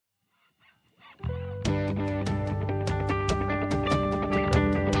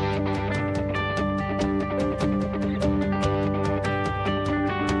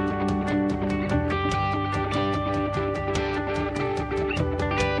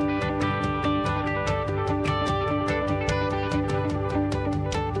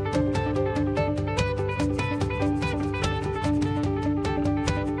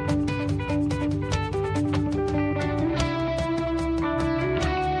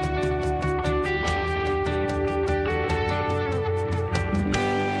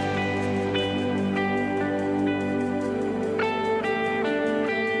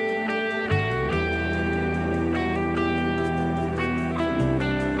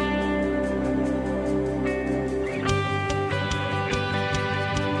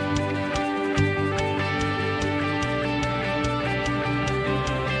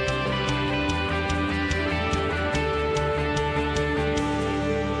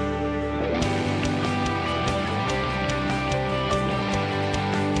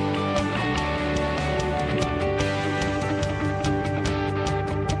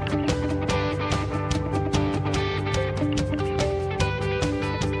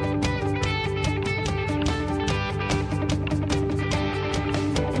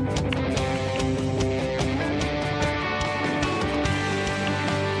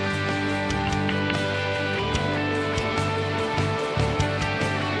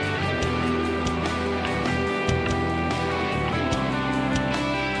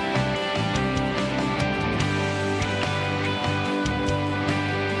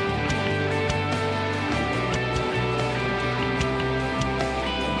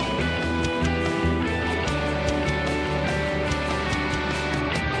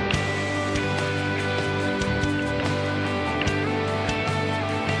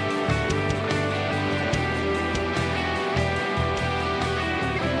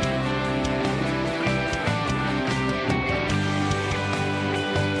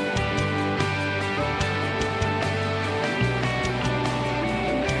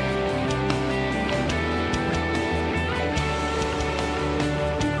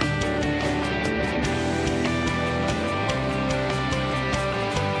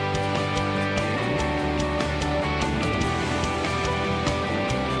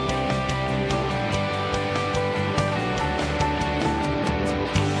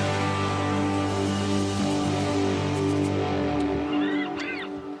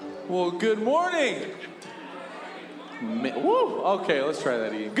Good morning. Woo. Okay, let's try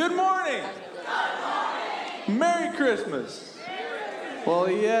that again. Good morning. Merry Christmas. Well,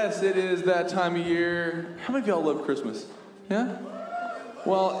 yes, it is that time of year. How many of y'all love Christmas? Yeah?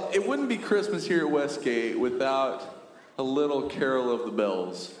 Well, it wouldn't be Christmas here at Westgate without a little carol of the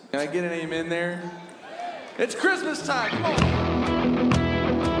bells. Can I get an amen there? It's Christmas time. Come on.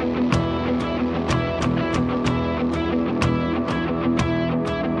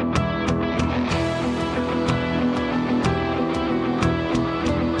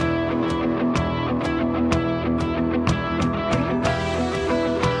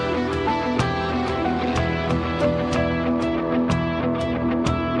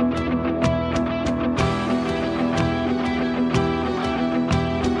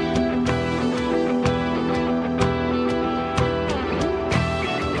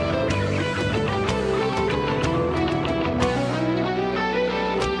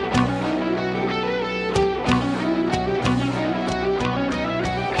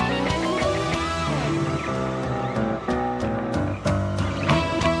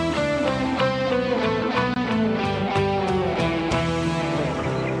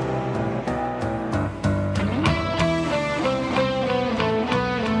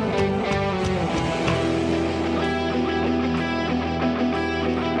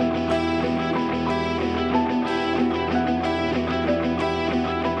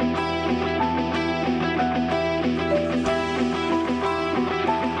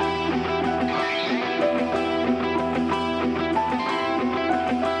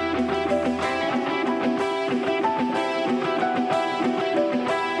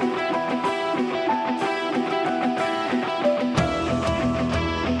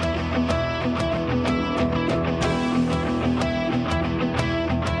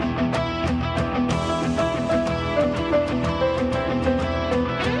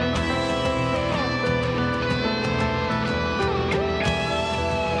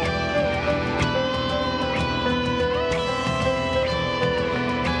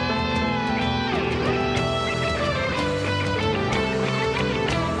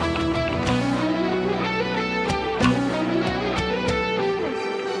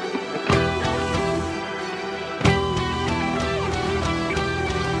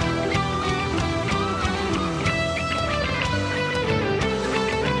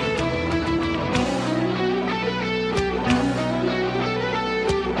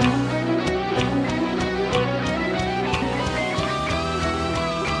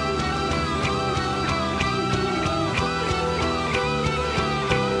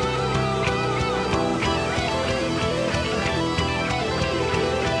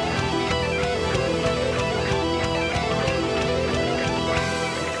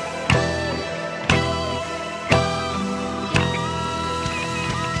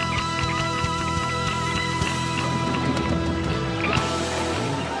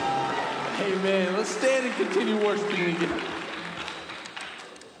 Continue worshiping again.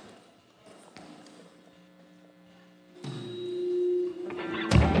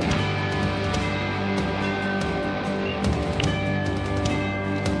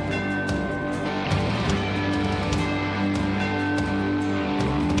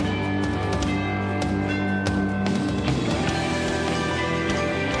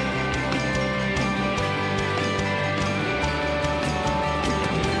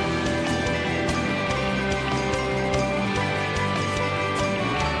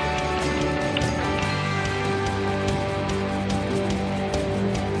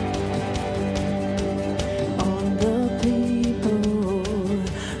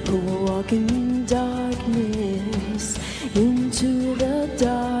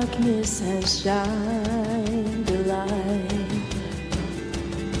 Shine the light,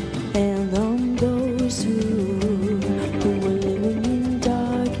 and on those who were living in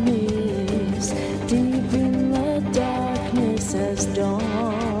darkness, deep in the darkness has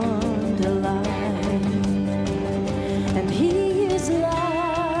dawned a light, and He is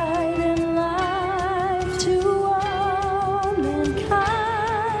light and life to all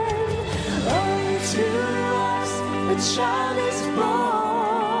mankind. Unto us a child is born.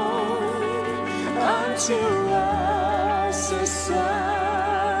 To us a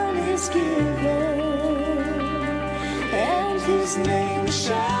son is given, and His name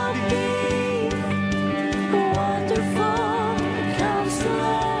shall be Wonderful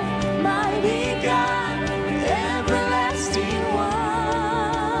Counselor, Mighty God, Everlasting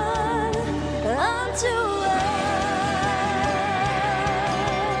One. Unto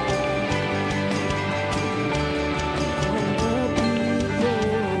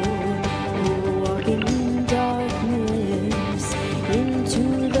into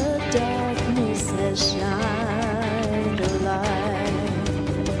the dark.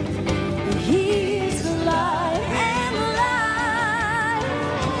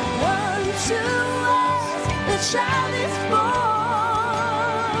 unto us a child is born,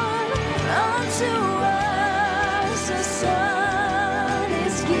 unto us a son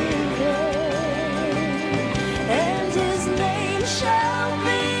is given, and his name shall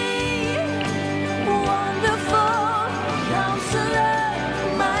be Wonderful Counselor,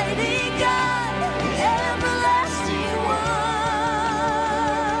 Mighty God, Everlasting One.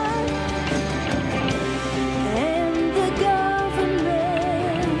 And the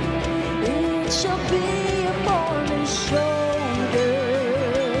government, it shall be upon his shoulders.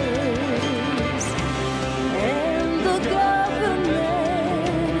 And the government,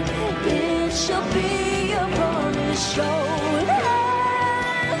 it shall be upon his shoulders.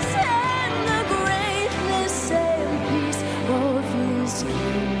 And the greatness and peace of his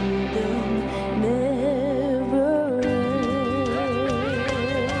kingdom never ends.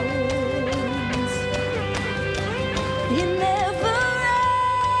 It never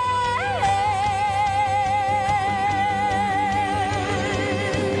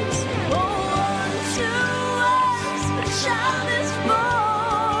ends. Oh, unto us a child is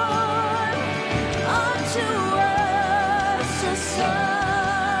born, unto us a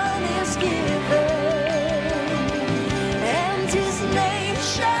son is given, and his name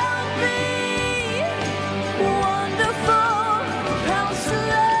shall be Wonderful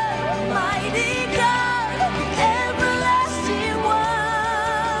Counselor, Mighty God, Everlasting One.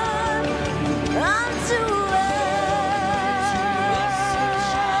 Unto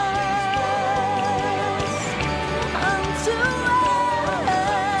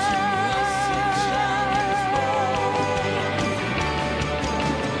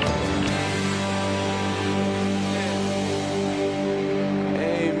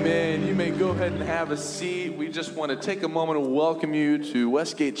Amen. You may go ahead and have a seat. We just want to take a moment to welcome you to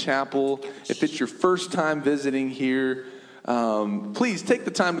Westgate Chapel. If it's your first time visiting here, please take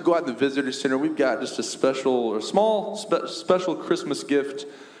the time to go out to the visitor center. We've got just a special Christmas gift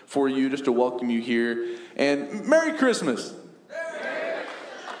for you, just to welcome you here. And Merry Christmas.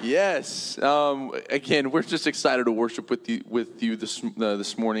 Yes. Again, we're just excited to worship with you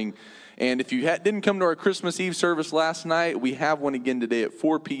this morning. And if you didn't come to our Christmas Eve service last night, we have one again today at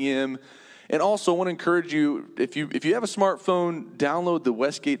 4 p.m. And also, I want to encourage you, if you have a smartphone, download the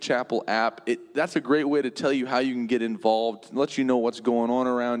Westgate Chapel app. That's a great way to tell you how you can get involved, let you know what's going on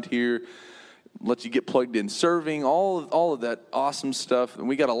around here, let you get plugged in serving, all of that awesome stuff. And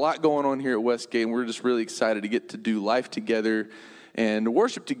we got a lot going on here at Westgate, and we're just really excited to get to do life together and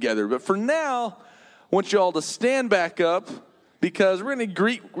worship together. But for now, I want you all to stand back up, because we're going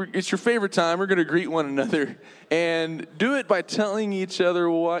to it's your favorite time. We're going to greet one another, and do it by telling each other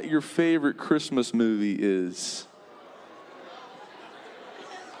what your favorite Christmas movie is.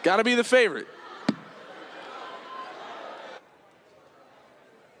 Got to be the favorite.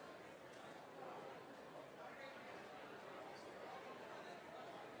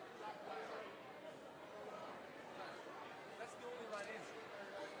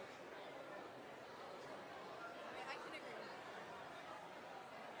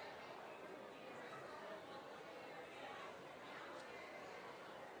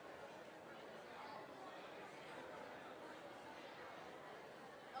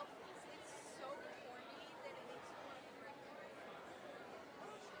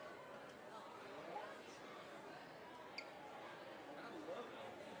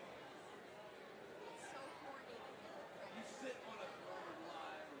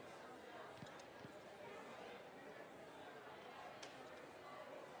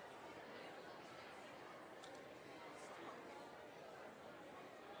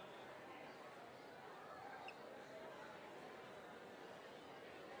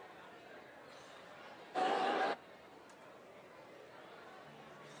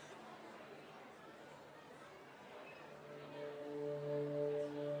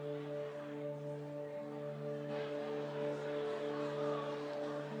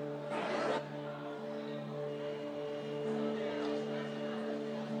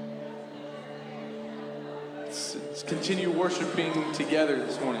 Let's continue worshiping together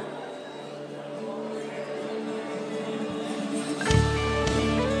this morning.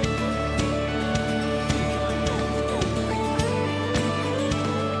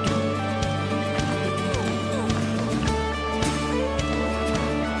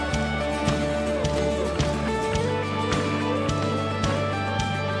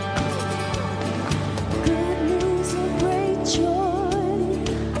 Good news of great joy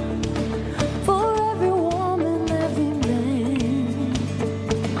for every woman, every man.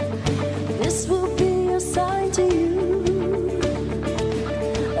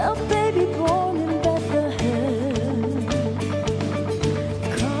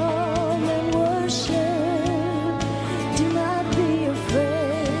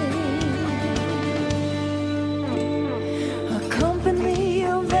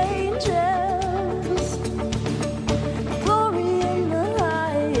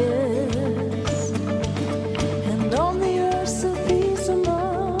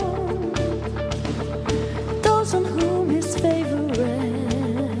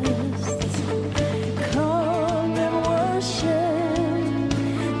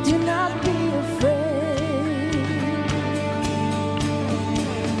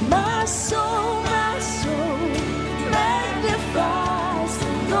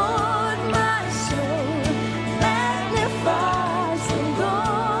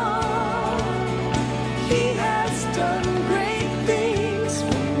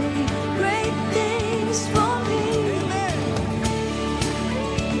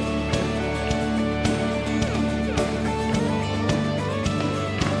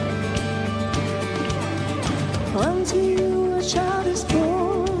 unto you a child is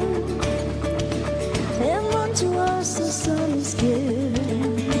born, and unto us a son is given.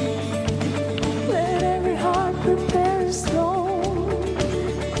 Let every heart prepare his throne.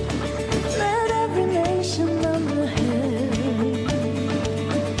 Let every nation under heaven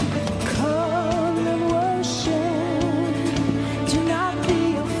come and worship. Do not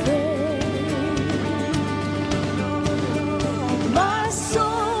be afraid. My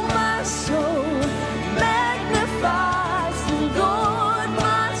soul magnifies the Lord.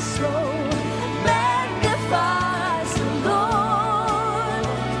 My soul magnifies the Lord.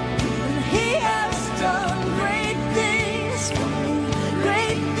 And he has done great things for me,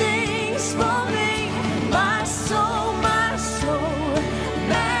 great things for me. My soul magnifies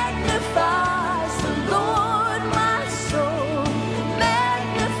the Lord. My soul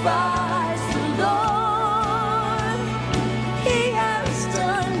magnifies the Lord. He has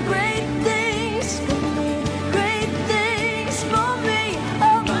done great things for me, great things for me.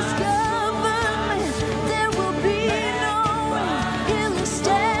 Of his government there will be no end. He'll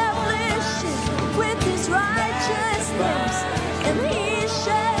establish it with his righteousness, and he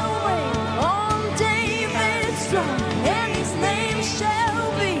shall reign on David's throne, and his name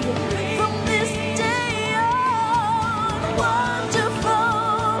shall be from this day on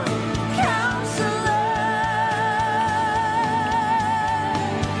Wonderful Counselor,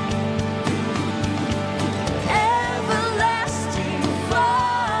 Everlasting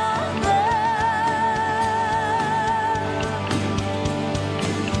Father,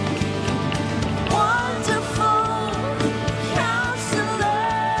 Wonderful Counselor,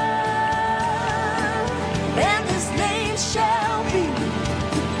 and his name shall be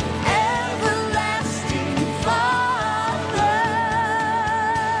Everlasting Father.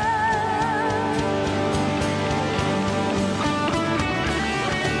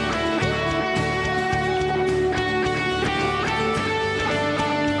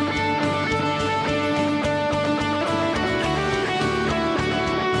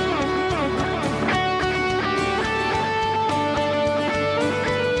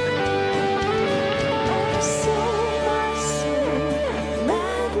 My soul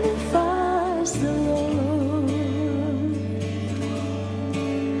magnifies the Lord.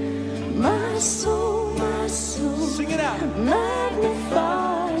 My soul Sing it out.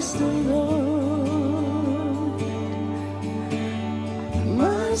 magnifies the Lord.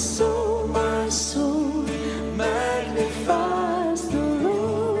 My soul magnifies the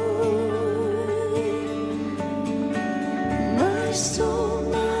Lord. My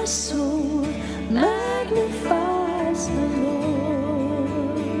soul magnifies the Lord.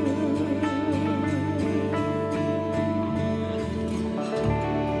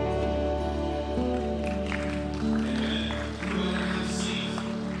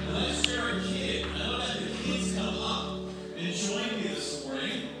 Unless you're a kid, I don't have the kids come up and join me this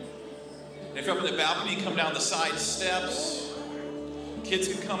morning. And if you're up in the balcony, come down the side steps. Kids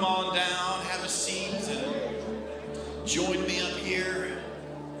can come on down, have a seat, and join me up here.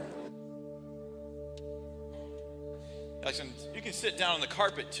 Actually, you can sit down on the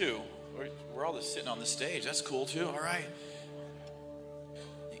carpet too. We're all just sitting on the stage. That's cool too. All right.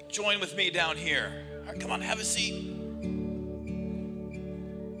 Join with me down here. All right, come on, have a seat.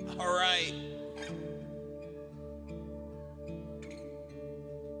 All right.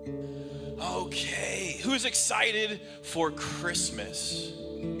 Okay, who's excited for Christmas?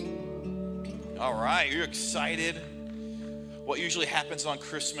 All right, you're excited. What usually happens on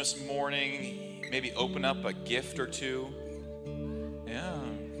Christmas morning? Maybe open up a gift or two. Yeah.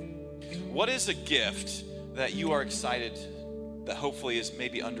 What is a gift that you are excited that hopefully is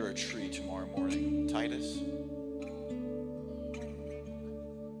maybe under a tree tomorrow morning? Titus?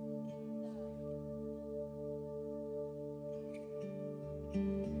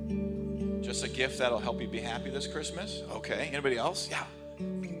 Just a gift that'll help you be happy this Christmas? Okay. Anybody else? Yeah.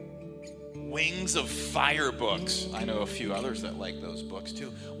 Wings of Fire books. I know a few others that like those books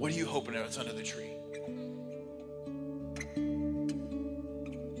too. What are you hoping that's under the tree?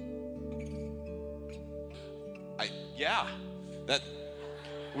 Yeah. That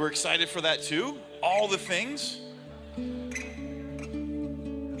we're excited for that too. All the things.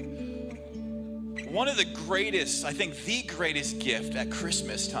 One of the greatest, I think the greatest gift at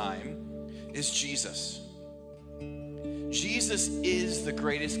Christmas time is Jesus. Jesus is the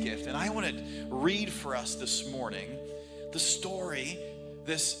greatest gift. And I want to read for us this morning the story,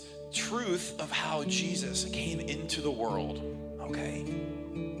 this truth of how Jesus came into the world, okay?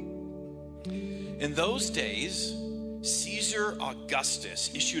 In those days, Caesar Augustus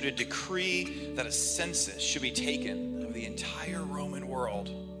issued a decree that a census should be taken of the entire Roman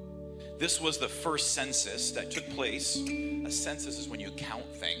world. This was the first census that took place. A census is when you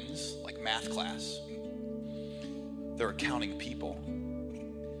count things, like math class. They were counting people.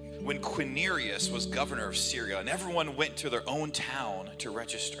 When Quirinius was governor of Syria, and everyone went to their own town to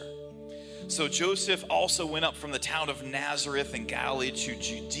register. So Joseph also went up from the town of Nazareth in Galilee to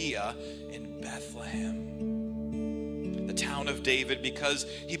Judea in Bethlehem, the town of David, because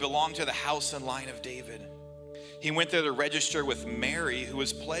he belonged to the house and line of David. He went there to register with Mary, who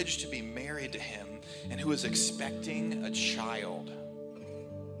was pledged to be married to him and who was expecting a child.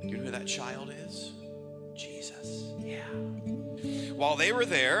 Do you know who that child is? Jesus. Yeah. While they were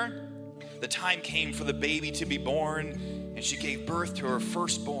there, the time came for the baby to be born, and she gave birth to her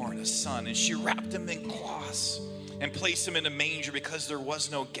firstborn, a son, and she wrapped him in cloths and placed him in a manger because there was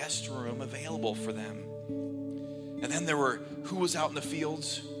no guest room available for them. And then there were, who was out in the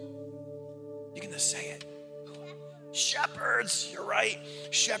fields? You can just say it. Shepherds, you're right.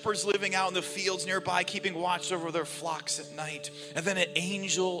 Shepherds living out in the fields nearby, keeping watch over their flocks at night. And then an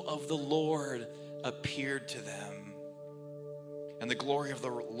angel of the Lord appeared to them. And the glory of the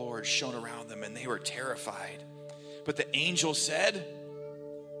Lord shone around them, and they were terrified. But the angel said,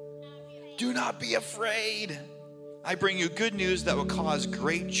 "Do not be afraid. I bring you good news that will cause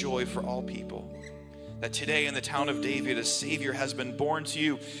great joy for all people. That today in the town of David a Savior has been born to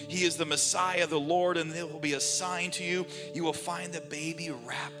you. He is the Messiah, the Lord, and there will be a sign to you. You will find the baby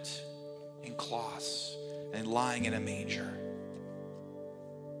wrapped in cloths and lying in a manger."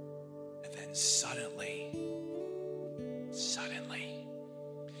 And then suddenly,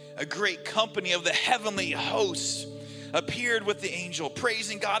 a great company of the heavenly hosts appeared with the angel,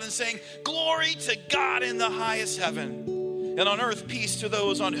 praising God and saying, "Glory to God in the highest heaven, and on earth peace to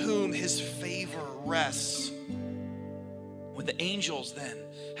those on whom his favor rests." When the angels then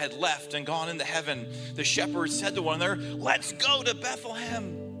had left and gone into heaven, the shepherds said to one another, "Let's go to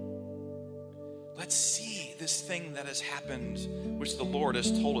Bethlehem. Let's see this thing that has happened, which the Lord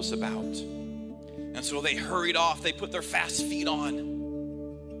has told us about." And so they hurried off. They put their fast feet on.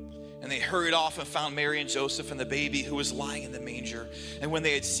 And they hurried off and found Mary and Joseph and the baby who was lying in the manger. And when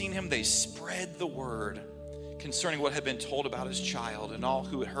they had seen him, they spread the word concerning what had been told about his child. And all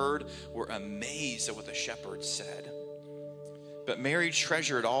who had heard were amazed at what the shepherds said. But Mary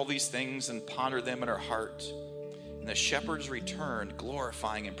treasured all these things and pondered them in her heart. And the shepherds returned,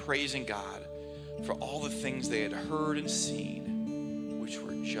 glorifying and praising God for all the things they had heard and seen, which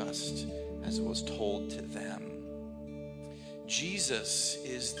were just as it was told to them. Jesus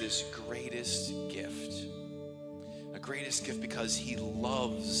is this greatest gift. A greatest gift because he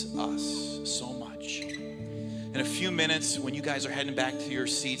loves us so much. In a few minutes, when you guys are heading back to your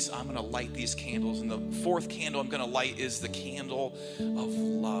seats, I'm going to light these candles. And the fourth candle I'm going to light is the candle of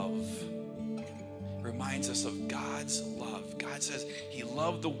love. It reminds us of God's love. God says he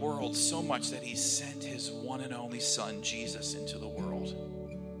loved the world so much that he sent his one and only son, Jesus, into the world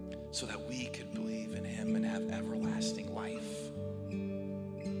so that we could believe in him and have everlasting life.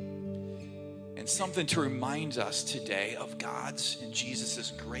 And something to remind us today of God's and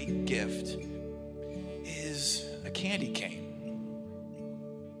Jesus' great gift is a candy cane.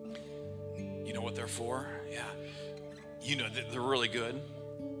 You know what they're for? Yeah. You know that they're really good.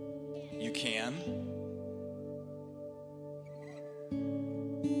 You can.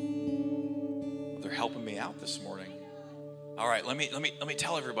 They're helping me out this morning. All right, let me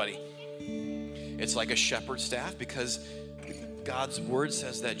tell everybody. It's like a shepherd's staff because God's word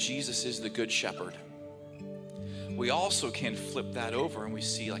says that Jesus is the good shepherd. We also can flip that over and we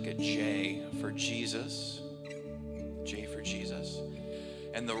see like a J for Jesus. J for Jesus.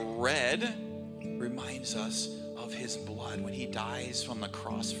 And the red reminds us of his blood when he dies on the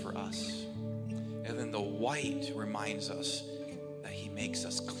cross for us. And then the white reminds us that he makes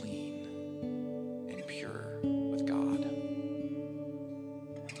us clean and pure with God.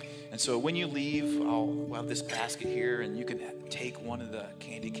 And so when you leave, we'll have this basket here, and you can take one of the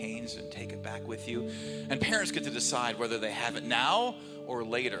candy canes and take it back with you. And parents get to decide whether they have it now or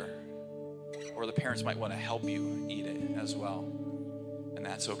later. Or the parents might want to help you eat it as well. And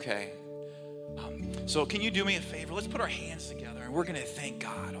that's okay. So can you do me a favor? Let's put our hands together, and we're going to thank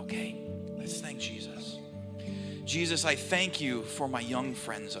God, okay? Let's thank Jesus. Jesus, I thank you for my young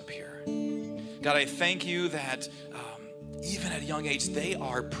friends up here. God, I thank you that even at a young age, they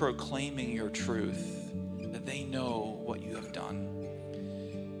are proclaiming your truth, that they know what you have done.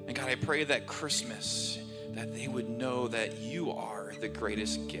 And God, I pray that Christmas, that they would know that you are the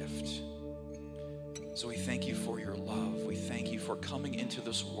greatest gift. So we thank you for your love. We thank you for coming into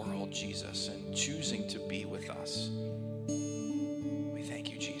this world, Jesus, and choosing to be with us. We thank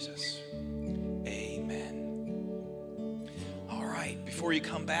you, Jesus. Amen. All right, before before you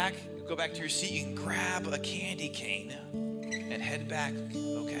come back, go back to your seat, you can grab a candy cane and head back,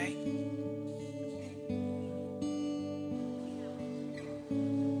 okay?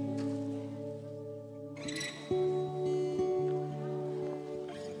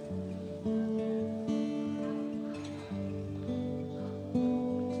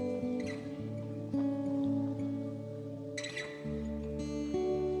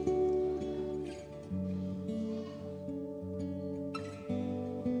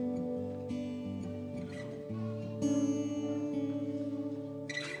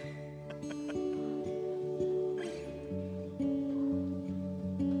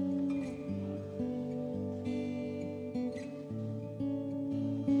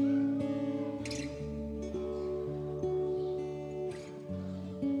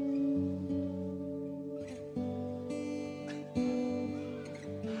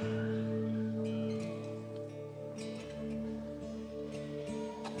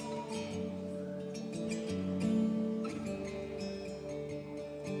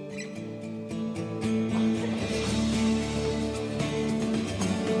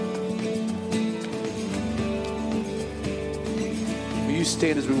 You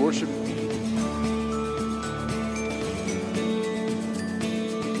stand as we worship.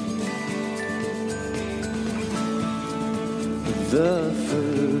 The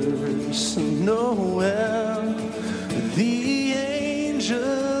first Noel, the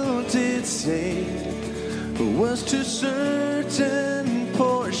angel did say, was to certain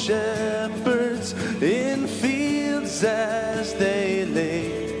poor shepherds in fields as they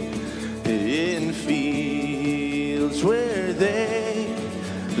lay, in fields where they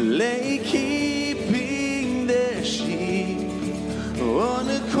lay keeping their sheep on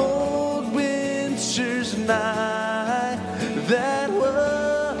a cold winter's night that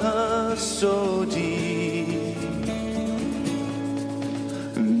was so deep.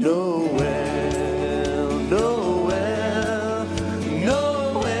 Noel, Noel,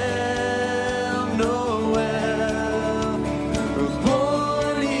 Noel, Noel,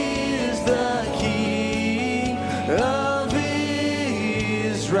 born is the King of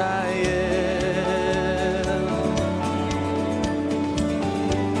Israel.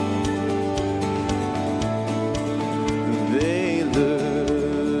 They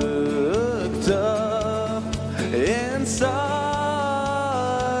looked up and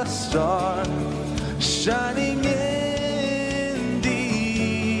saw a star shining in the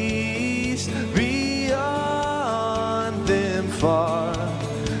east, beyond them far,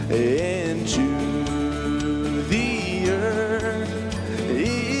 and to the earth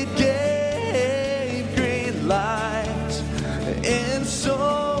it gave great light, and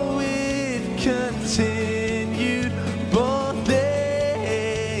so it continued both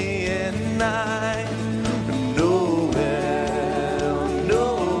day and night. Noel,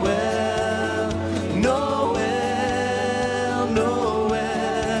 Noel, Noel,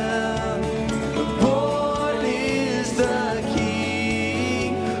 Noel, born is the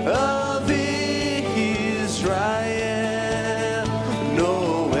King of Israel.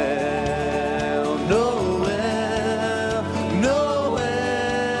 Noel, Noel,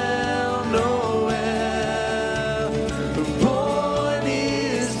 Noel, Noel, born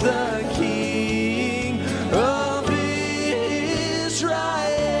is the King of Israel.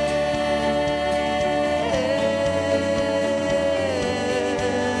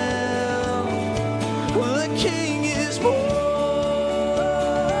 The King is born.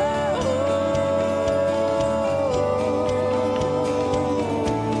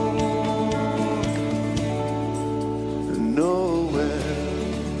 Noel,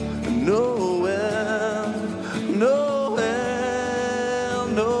 Noel, Noel,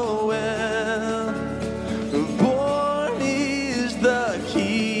 Noel, born is the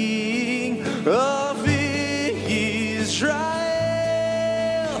King of Israel.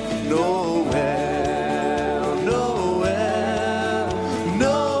 Noel,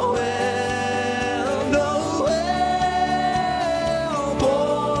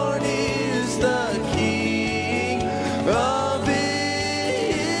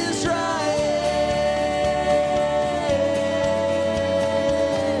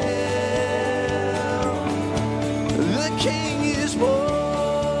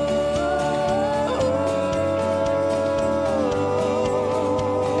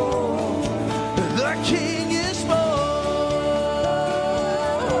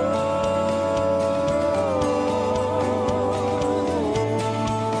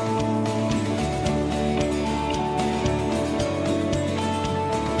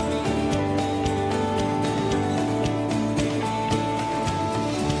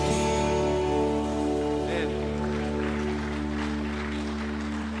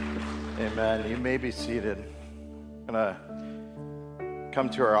 Amen. You may be seated. I'm going to come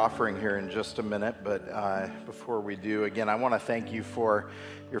to our offering here in just a minute, but before we do, again, I want to thank you for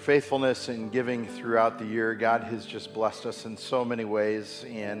your faithfulness in giving throughout the year. God has just blessed us in so many ways,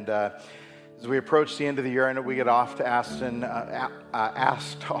 and as we approach the end of the year, I know we get asked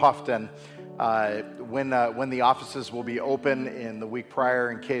often when the offices will be open in the week prior,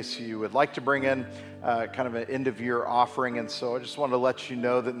 in case you would like to bring in kind of an end-of-year offering. And so I just want to let you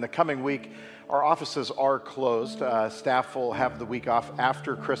know that in the coming week, our offices are closed. Staff will have the week off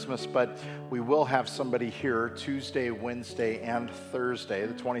after Christmas, but we will have somebody here Tuesday, Wednesday, and Thursday,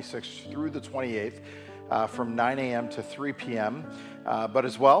 the 26th through the 28th, from 9 a.m. to 3 p.m. But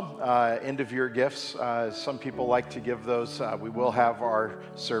as well, end-of-year gifts. Some people like to give those. We will have our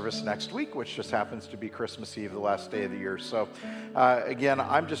service next week, which just happens to be Christmas Eve, the last day of the year. So again,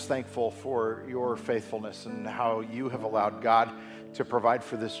 I'm just thankful for your faithfulness and how you have allowed God to provide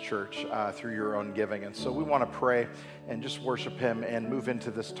for this church through your own giving. And so we want to pray and just worship him and move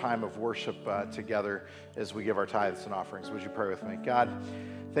into this time of worship together as we give our tithes and offerings. Would you pray with me? God,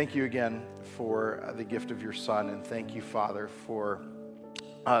 thank you again for the gift of your Son, and thank you, Father, for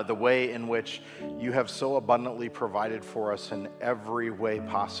the way in which you have so abundantly provided for us in every way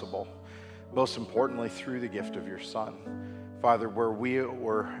possible, most importantly through the gift of your Son. Father, where we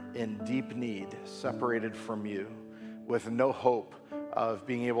were in deep need, separated from you, with no hope of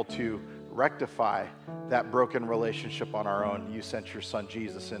being able to rectify that broken relationship on our own, you sent your Son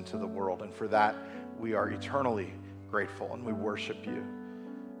Jesus into the world, and for that we are eternally grateful and we worship you.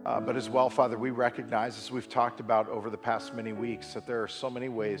 But as well, Father, we recognize, as we've talked about over the past many weeks, that there are so many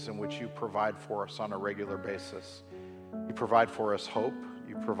ways in which you provide for us on a regular basis. You provide for us hope,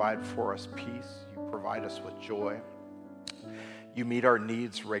 you provide for us peace, you provide us with joy. You meet our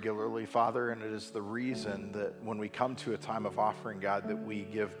needs regularly, Father, and it is the reason that when we come to a time of offering, God, that we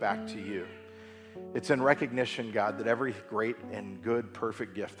give back to you. It's in recognition, God, that every great and good,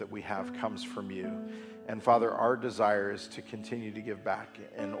 perfect gift that we have comes from you. And Father, our desire is to continue to give back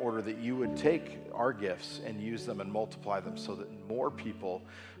in order that you would take our gifts and use them and multiply them so that more people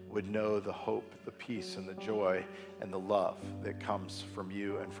would know the hope, the peace, and the joy, and the love that comes from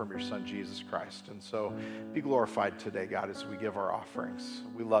you and from your Son, Jesus Christ. And so be glorified today, God, as we give our offerings.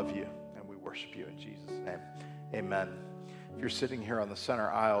 We love you, and we worship you in Jesus' name. Amen. If you're sitting here on the center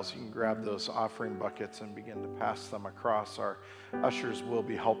aisles, you can grab those offering buckets and begin to pass them across. Our ushers will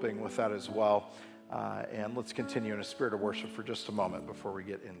be helping with that as well. And let's continue in a spirit of worship for just a moment before we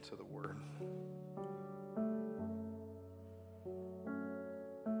get into the Word.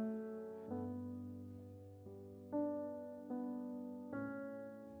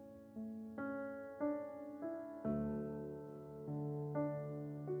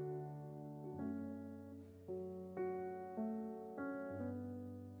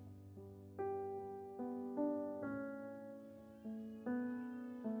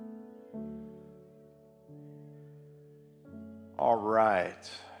 All right.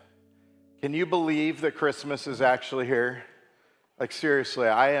 Can you believe that Christmas is actually here? Like, seriously,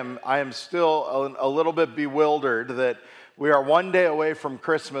 I am still a little bit bewildered that we are one day away from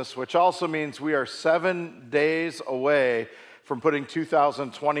Christmas, which also means we are 7 days away from putting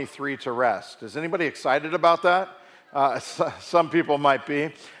 2023 to rest. Is anybody excited about that? Some people might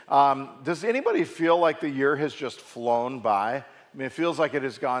be. Does anybody feel like the year has just flown by? I mean, it feels like it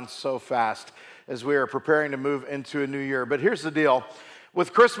has gone so fast as we are preparing to move into a new year. But here's the deal.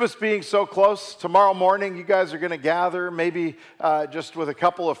 With Christmas being so close, tomorrow morning you guys are going to gather, maybe just with a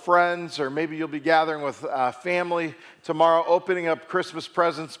couple of friends, or maybe you'll be gathering with family tomorrow, opening up Christmas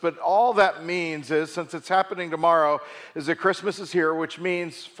presents. But all that means is, since it's happening tomorrow, is that Christmas is here, which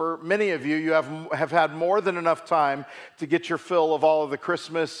means for many of you, you have had more than enough time to get your fill of all of the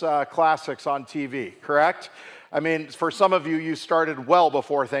Christmas classics on TV, correct? I mean, for some of you, you started well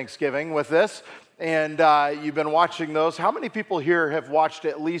before Thanksgiving with this, and you've been watching those. How many people here have watched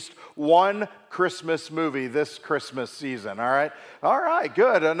at least one Christmas movie this Christmas season? All right,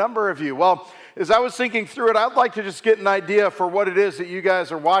 good, a number of you. Well, as I was thinking through it, I'd like to just get an idea for what it is that you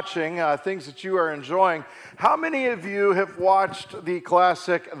guys are watching, things that you are enjoying. How many of you have watched the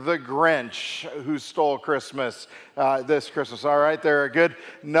classic The Grinch, Who Stole Christmas, this Christmas? All right, there are a good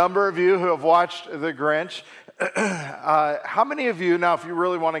number of you who have watched The Grinch. How many of you, now if you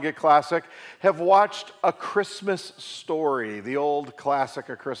really want to get classic, have watched A Christmas Story, the old classic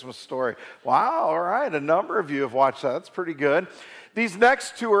A Christmas Story? Wow, all right, a number of you have watched that. That's pretty good. These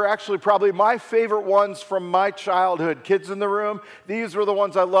next two are actually probably my favorite ones from my childhood. Kids in the room, these were the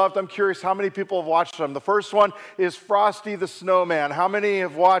ones I loved. I'm curious how many people have watched them. The first one is Frosty the Snowman. How many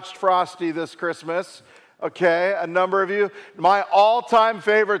have watched Frosty this Christmas? Okay, a number of you. My all-time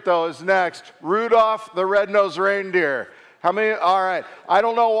favorite, though, is next. Rudolph the Red-Nosed Reindeer. How many? All right. I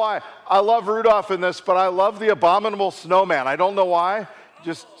don't know why. I love Rudolph in this, but I love the Abominable Snowman. I don't know why.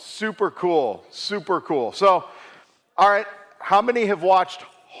 Just super cool. Super cool. So, all right. How many have watched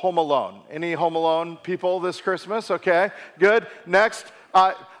Home Alone? Any Home Alone people this Christmas? Okay, good. Next.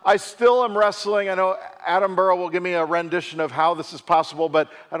 I still am wrestling. I know Adam Burrow will give me a rendition of how this is possible,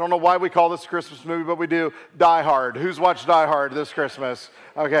 but I don't know why we call this a Christmas movie, but we do. Die Hard. Who's watched Die Hard this Christmas?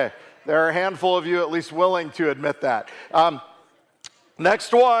 Okay. There are a handful of you at least willing to admit that.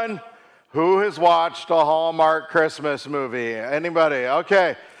 Next one, who has watched a Hallmark Christmas movie? Anybody?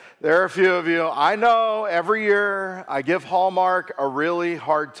 Okay, there are a few of you. I know every year I give Hallmark a really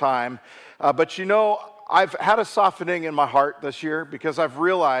hard time, but you know, I've had a softening in my heart this year because I've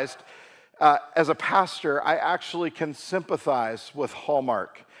realized as a pastor, I actually can sympathize with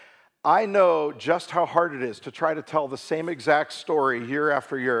Hallmark. I know just how hard it is to try to tell the same exact story year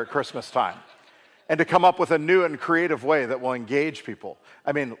after year at Christmas time and to come up with a new and creative way that will engage people.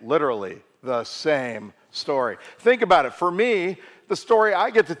 I mean, literally the same story. Think about it. For me, the story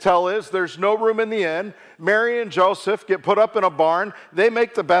I get to tell is there's no room in the inn. Mary and Joseph get put up in a barn. They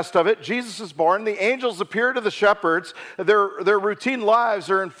make the best of it. Jesus is born. The angels appear to the shepherds. Their routine lives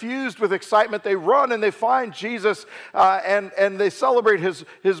are infused with excitement. They run and they find Jesus and they celebrate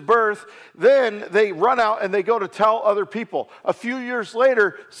his birth. Then they run out and they go to tell other people. A few years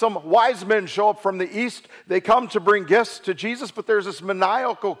later, some wise men show up from the east. They come to bring gifts to Jesus, but there's this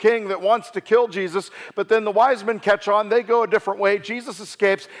maniacal king that wants to kill Jesus. But then the wise men catch on. They go a different way. Jesus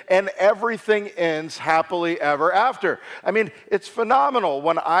escapes, and everything ends happily ever after. I mean, it's phenomenal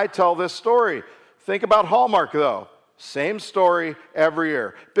when I tell this story. Think about Hallmark, though. Same story every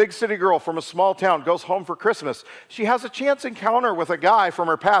year. Big city girl from a small town goes home for Christmas. She has a chance encounter with a guy from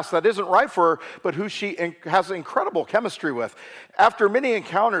her past that isn't right for her, but who she has incredible chemistry with. After many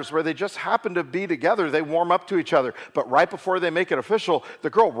encounters where they just happen to be together, they warm up to each other. But right before they make it official,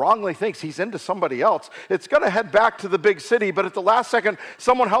 the girl wrongly thinks he's into somebody else. It's going to head back to the big city, but at the last second,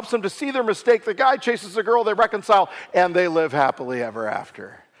 someone helps them to see their mistake. The guy chases the girl, they reconcile, and they live happily ever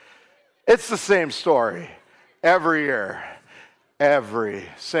after. It's the same story. Every year, every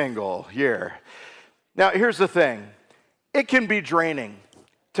single year. Now, here's the thing. It can be draining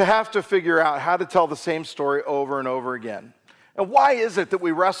to have to figure out how to tell the same story over and over again. And why is it that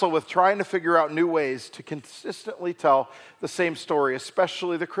we wrestle with trying to figure out new ways to consistently tell the same story,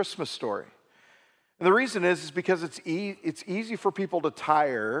 especially the Christmas story? And the reason is because it's easy for people to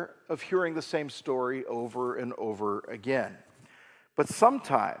tire of hearing the same story over and over again. But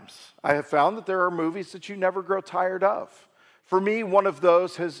sometimes I have found that there are movies that you never grow tired of. For me, one of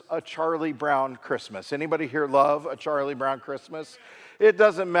those is A Charlie Brown Christmas. Anybody here love A Charlie Brown Christmas? It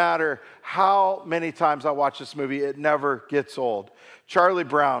doesn't matter how many times I watch this movie, it never gets old. Charlie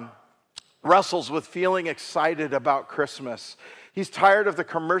Brown wrestles with feeling excited about Christmas. He's tired of the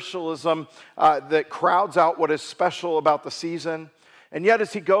commercialism that crowds out what is special about the season. And yet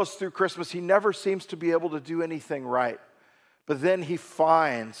as he goes through Christmas, he never seems to be able to do anything right. But then he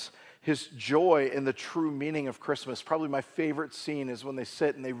finds his joy in the true meaning of Christmas. Probably my favorite scene is when they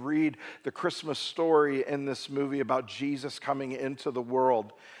sit and they read the Christmas story in this movie about Jesus coming into the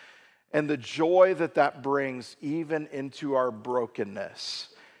world. And the joy that brings even into our brokenness.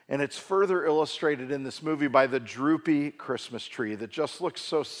 And it's further illustrated in this movie by the droopy Christmas tree that just looks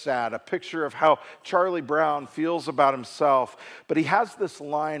so sad. A picture of how Charlie Brown feels about himself. But he has this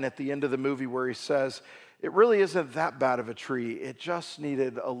line at the end of the movie where he says, it really isn't that bad of a tree. It just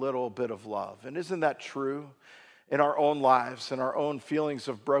needed a little bit of love. And isn't that true? In our own lives and our own feelings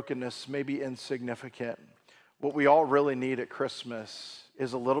of brokenness may be insignificant. What we all really need at Christmas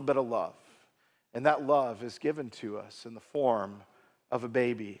is a little bit of love. And that love is given to us in the form of a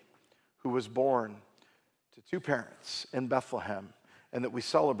baby who was born to two parents in Bethlehem and that we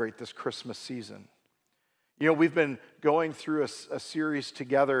celebrate this Christmas season. You know, we've been going through a series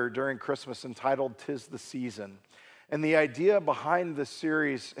together during Christmas entitled 'Tis the Season. And the idea behind this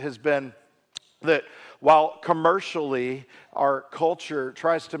series has been that while commercially our culture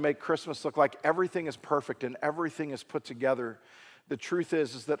tries to make Christmas look like everything is perfect and everything is put together, the truth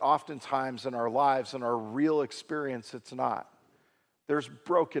is that oftentimes in our lives and our real experience, it's not. There's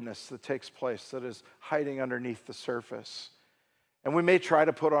brokenness that takes place that is hiding underneath the surface. And we may try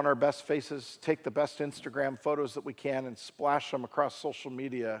to put on our best faces, take the best Instagram photos that we can and splash them across social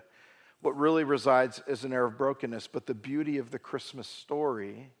media. What really resides is an air of brokenness. But the beauty of the Christmas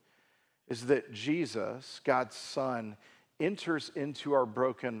story is that Jesus, God's Son, enters into our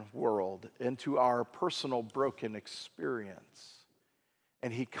broken world, into our personal broken experience.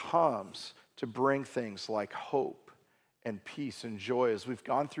 And he comes to bring things like hope and peace and joy. As we've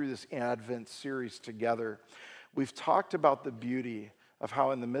gone through this Advent series together, we've talked about the beauty of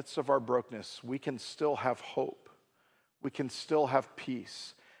how in the midst of our brokenness, we can still have hope, we can still have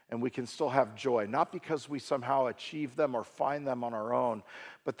peace, and we can still have joy, not because we somehow achieve them or find them on our own,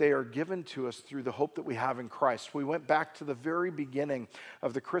 but they are given to us through the hope that we have in Christ. We went back to the very beginning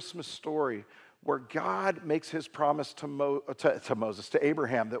of the Christmas story where God makes his promise to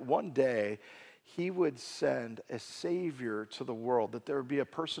Abraham that one day he would send a Savior to the world, that there would be a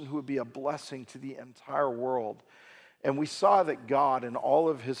person who would be a blessing to the entire world. And we saw that God, in all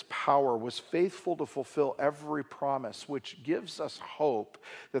of his power, was faithful to fulfill every promise, which gives us hope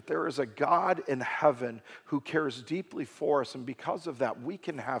that there is a God in heaven who cares deeply for us. And because of that, we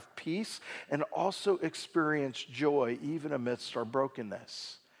can have peace and also experience joy even amidst our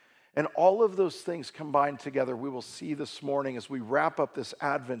brokenness. And all of those things combined together, we will see this morning as we wrap up this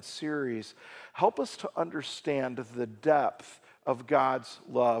Advent series, help us to understand the depth of God's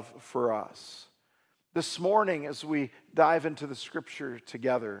love for us. This morning, as we dive into the scripture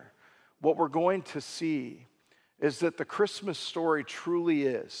together, what we're going to see is that the Christmas story truly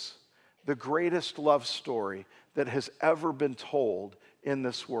is the greatest love story that has ever been told in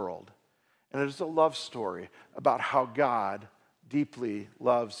this world. And it is a love story about how God deeply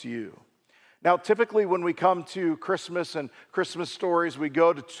loves you. Now, typically when we come to Christmas and Christmas stories, we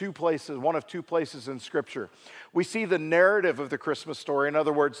go to two places, one of two places in Scripture. We see the narrative of the Christmas story, in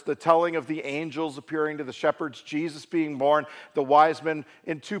other words, the telling of the angels appearing to the shepherds, Jesus being born, the wise men,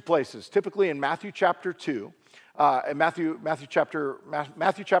 in two places. Typically in Matthew chapter 2, Matthew chapter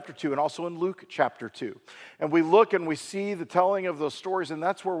 2, and also in Luke chapter 2. And we look and we see the telling of those stories, and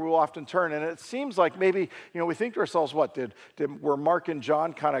that's where we'll often turn. And it seems like maybe, we think to ourselves, what, were Mark and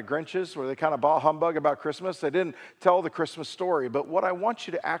John kind of Grinches? Were they kind of bah humbug about Christmas? They didn't tell the Christmas story. But what I want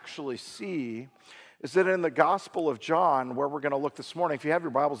you to actually see is that in the Gospel of John, where we're going to look this morning, if you have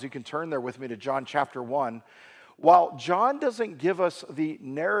your Bibles, you can turn there with me to John chapter 1. While John doesn't give us the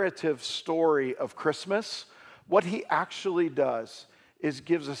narrative story of Christmas, what he actually does is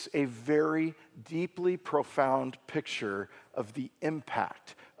gives us a very deeply profound picture of the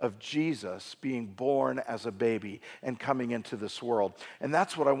impact of Jesus being born as a baby and coming into this world. And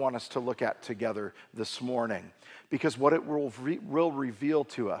that's what I want us to look at together this morning, because what it will reveal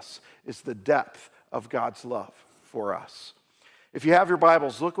to us is the depth of God's love for us. If you have your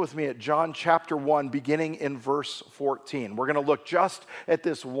Bibles, look with me at John chapter 1, beginning in verse 14. We're going to look just at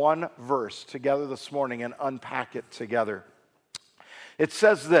this one verse together this morning and unpack it together. It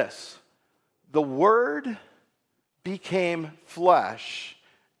says this: "The Word became flesh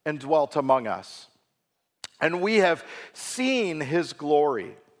and dwelt among us, and we have seen his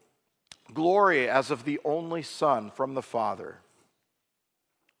glory, glory as of the only Son from the Father,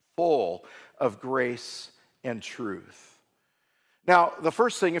 full of grace and truth." Now, the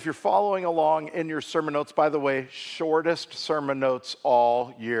first thing, if you're following along in your sermon notes, by the way, shortest sermon notes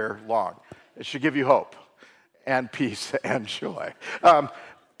all year long. It should give you hope and peace and joy.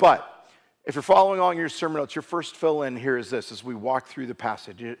 But if you're following along in your sermon notes, your first fill in here is this: as we walk through the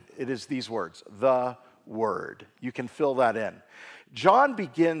passage, it is these words, the Word. You can fill that in. John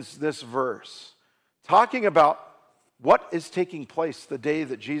begins this verse talking about what is taking place the day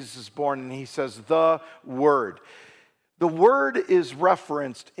that Jesus is born, and he says, the Word. The Word is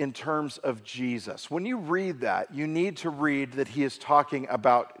referenced in terms of Jesus. When you read that, you need to read that he is talking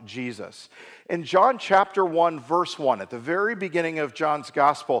about Jesus. In John chapter 1, verse 1, at the very beginning of John's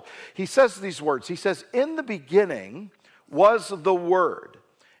gospel, he says these words. He says, "In the beginning was the Word,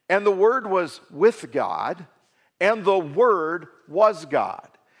 and the Word was with God, and the Word was God.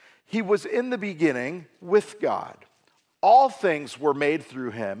 He was in the beginning with God. All things were made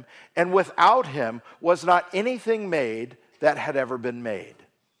through him, and without him was not anything made that had ever been made."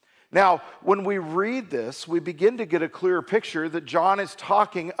 Now, when we read this, we begin to get a clearer picture that John is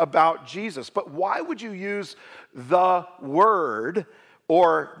talking about Jesus. But why would you use the Word,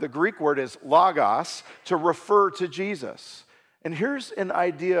 or the Greek word is logos, to refer to Jesus? And here's an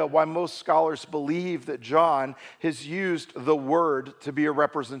idea why most scholars believe that John has used the Word to be a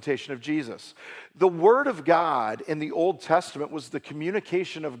representation of Jesus. The Word of God in the Old Testament was the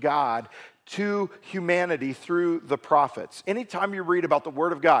communication of God to humanity through the prophets. Anytime you read about the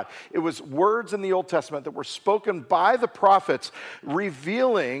Word of God, it was words in the Old Testament that were spoken by the prophets,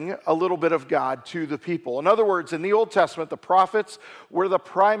 revealing a little bit of God to the people. In other words, in the Old Testament, the prophets were the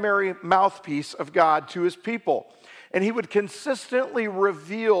primary mouthpiece of God to his people. And he would consistently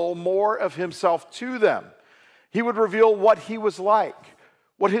reveal more of himself to them. He would reveal what he was like,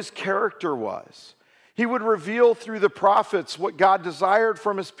 what his character was. He would reveal through the prophets what God desired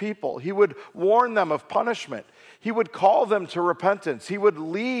from his people. He would warn them of punishment. He would call them to repentance. He would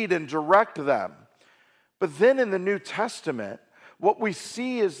lead and direct them. But then in the New Testament, what we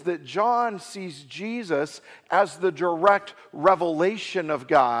see is that John sees Jesus as the direct revelation of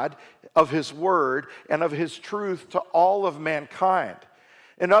God, of his word, and of his truth to all of mankind.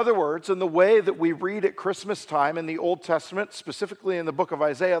 In other words, in the way that we read at Christmas time in the Old Testament, specifically in the book of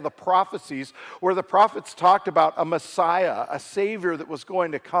Isaiah, the prophecies, where the prophets talked about a Messiah, a Savior that was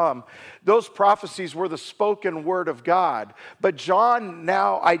going to come, those prophecies were the spoken word of God. But John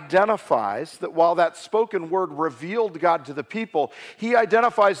now identifies that while that spoken word revealed God to the people, he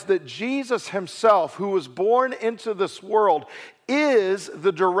identifies that Jesus himself, who was born into this world, is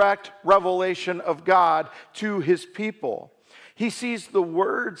the direct revelation of God to his people. He sees the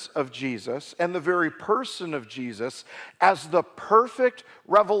words of Jesus and the very person of Jesus as the perfect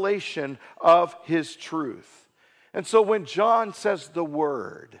revelation of his truth. And so when John says the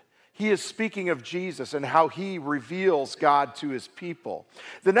word, he is speaking of Jesus and how he reveals God to his people.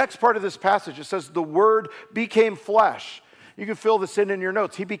 The next part of this passage, it says the word became flesh. You can fill this in your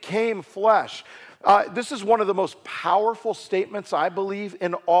notes. He became flesh. This is one of the most powerful statements, I believe,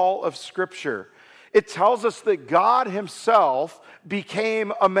 in all of Scripture. It tells us that God himself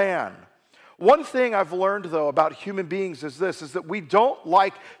became a man. One thing I've learned, though, about human beings is this, is that we don't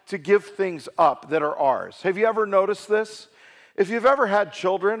like to give things up that are ours. Have you ever noticed this? If you've ever had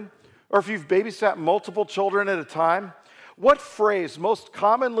children, or if you've babysat multiple children at a time, what phrase most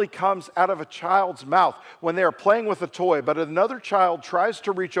commonly comes out of a child's mouth when they are playing with a toy, but another child tries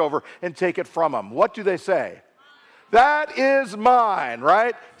to reach over and take it from them? What do they say? That is mine,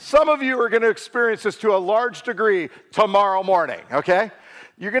 right? Some of you are going to experience this to a large degree tomorrow morning, okay?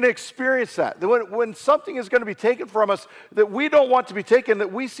 You're going to experience that. When something is going to be taken from us that we don't want to be taken,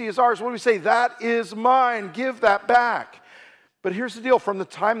 that we see as ours, what do we say? That is mine. Give that back. But here's the deal. From the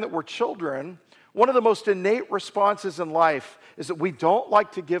time that we're children, one of the most innate responses in life is that we don't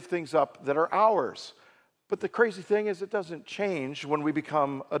like to give things up that are ours. But the crazy thing is it doesn't change when we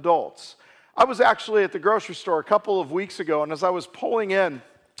become adults. I was actually at the grocery store a couple of weeks ago, and as I was pulling in,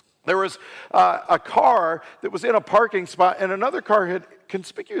 there was a car that was in a parking spot, and another car had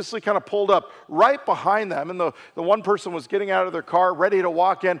conspicuously kind of pulled up right behind them, and the one person was getting out of their car, ready to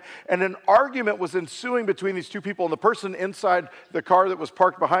walk in, and an argument was ensuing between these two people, and the person inside the car that was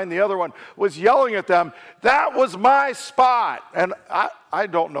parked behind the other one was yelling at them, "That was my spot!" And I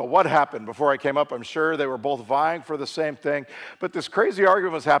don't know what happened before I came up. I'm sure they were both vying for the same thing, but this crazy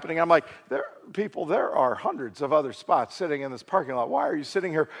argument was happening. I'm like, there are hundreds of other spots sitting in this parking lot. Why are you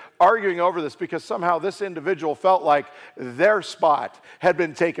sitting here arguing over this? Because somehow this individual felt like their spot had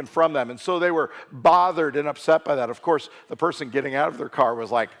been taken from them, and so they were bothered and upset by that. Of course, the person getting out of their car was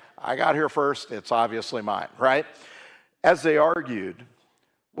like, I got here first, it's obviously mine, right? As they argued,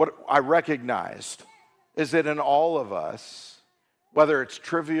 what I recognized is that in all of us, whether it's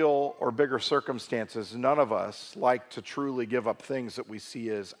trivial or bigger circumstances, none of us like to truly give up things that we see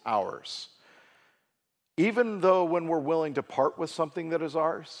as ours. Even though when we're willing to part with something that is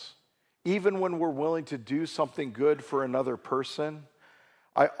ours, even when we're willing to do something good for another person,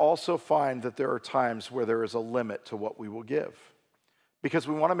 I also find that there are times where there is a limit to what we will give. Because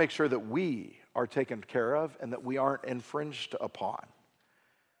we want to make sure that we are taken care of and that we aren't infringed upon.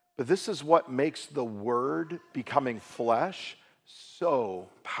 But this is what makes the Word becoming flesh so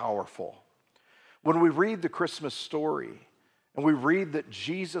powerful. When we read the Christmas story and we read that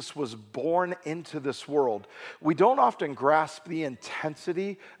Jesus was born into this world, we don't often grasp the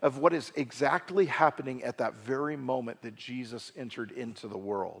intensity of what is exactly happening at that very moment that Jesus entered into the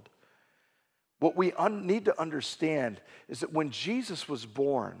world. What we need to understand is that when Jesus was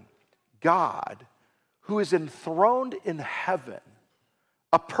born, God, who is enthroned in heaven,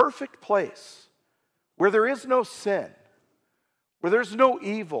 a perfect place where there is no sin, where there's no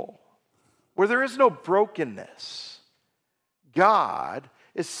evil, where there is no brokenness, God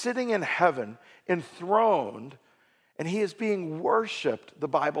is sitting in heaven, enthroned, and he is being worshiped, the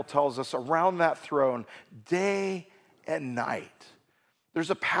Bible tells us, around that throne day and night. There's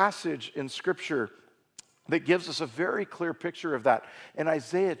a passage in Scripture that gives us a very clear picture of that in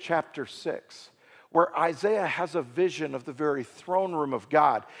Isaiah chapter 6, where Isaiah has a vision of the very throne room of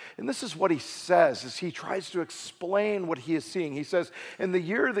God. And this is what he says as he tries to explain what he is seeing. He says, "In the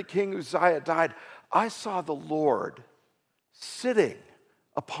year that King Uzziah died, I saw the Lord sitting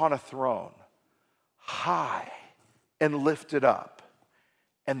upon a throne, high and lifted up,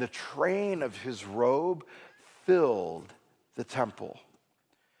 and the train of his robe filled the temple.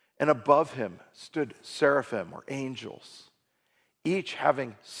 And above him stood seraphim, or angels, each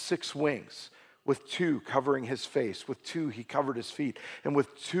having 6 wings. With 2 covering his face, with 2 he covered his feet, and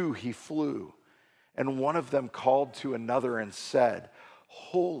with 2 he flew. And one of them called to another and said,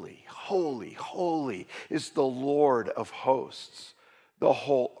 Holy, holy, holy is the Lord of hosts. The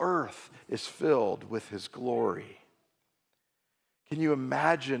whole earth is filled with his glory. Can you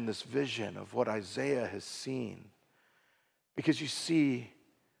imagine this vision of what Isaiah has seen? Because you see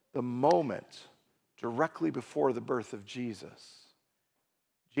the moment directly before the birth of Jesus.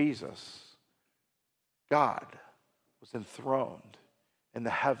 Jesus, God, was enthroned in the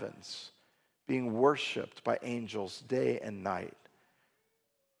heavens, being worshiped by angels day and night.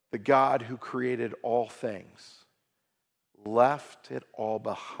 The God who created all things left it all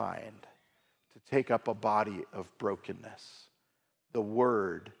behind to take up a body of brokenness. The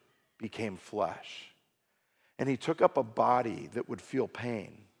Word became flesh. And he took up a body that would feel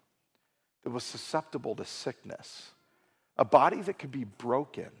pain, that was susceptible to sickness, a body that could be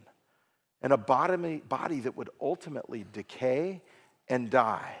broken, and a body that would ultimately decay and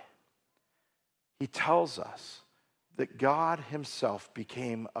die. He tells us that God himself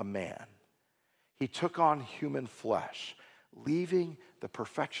became a man. He took on human flesh, leaving the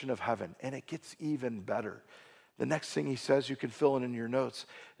perfection of heaven. And it gets even better. The next thing he says, you can fill in your notes,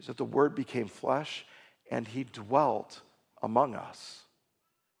 is that the Word became flesh and he dwelt among us.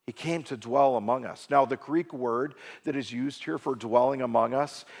 He came to dwell among us. Now, the Greek word that is used here for dwelling among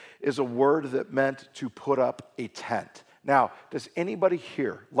us is a word that meant to put up a tent. Now, does anybody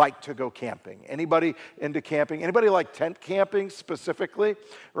here like to go camping? Anybody into camping? Anybody like tent camping specifically,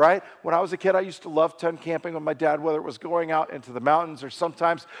 right? When I was a kid, I used to love tent camping with my dad, whether it was going out into the mountains or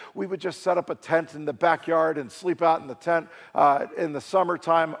sometimes we would just set up a tent in the backyard and sleep out in the tent in the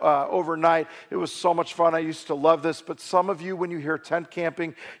summertime overnight. It was so much fun. I used to love this. But some of you, when you hear tent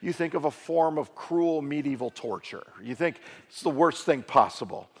camping, you think of a form of cruel medieval torture. You think it's the worst thing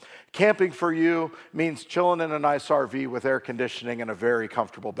possible. Camping for you means chilling in a nice RV with air conditioning and a very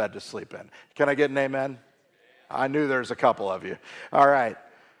comfortable bed to sleep in. Can I get an amen? I knew there's a couple of you. All right.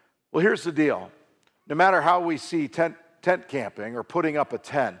 Well, here's the deal. No matter how we see tent camping or putting up a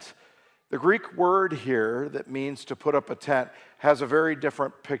tent, the Greek word here that means to put up a tent has a very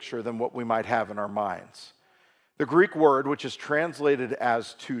different picture than what we might have in our minds. The Greek word, which is translated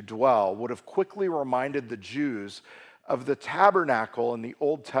as to dwell, would have quickly reminded the Jews of the tabernacle in the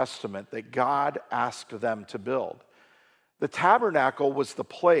Old Testament that God asked them to build. The tabernacle was the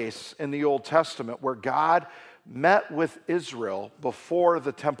place in the Old Testament where God met with Israel before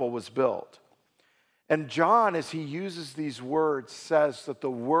the temple was built. And John, as he uses these words, says that the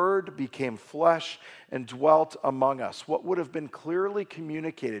Word became flesh and dwelt among us. What would have been clearly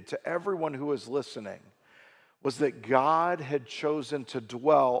communicated to everyone who was listening was that God had chosen to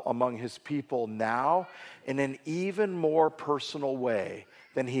dwell among his people now in an even more personal way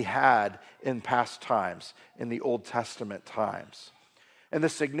than he had in past times, in the Old Testament times. And the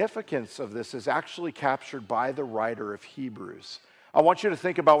significance of this is actually captured by the writer of Hebrews. I want you to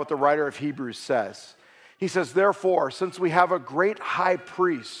think about what the writer of Hebrews says. He says, therefore, since we have a great high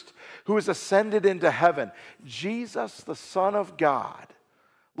priest who has ascended into heaven, Jesus, the Son of God,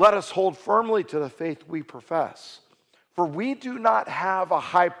 let us hold firmly to the faith we profess. For we do not have a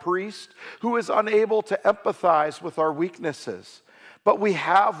high priest who is unable to empathize with our weaknesses, but we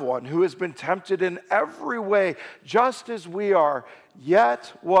have one who has been tempted in every way, just as we are,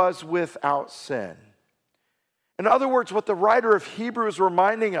 yet was without sin. In other words, what the writer of Hebrews is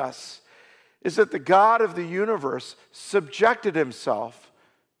reminding us is that the God of the universe subjected himself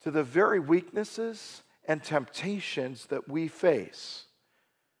to the very weaknesses and temptations that we face.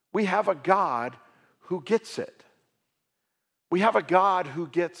 We have a God who gets it. We have a God who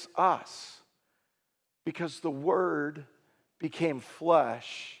gets us because the Word became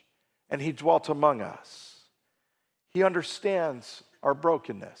flesh and he dwelt among us. He understands our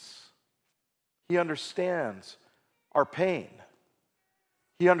brokenness. He understands our pain.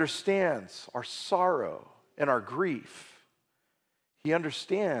 He understands our sorrow and our grief. He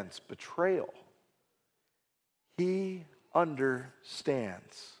understands betrayal. He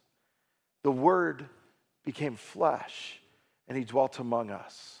understands. The Word became flesh and he dwelt among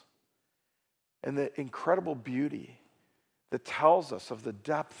us. And the incredible beauty that tells us of the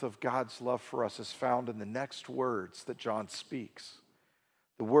depth of God's love for us is found in the next words that John speaks.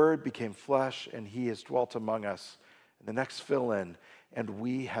 The Word became flesh and he has dwelt among us. And the next fill in, and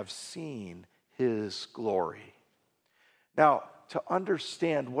we have seen his glory. Now, to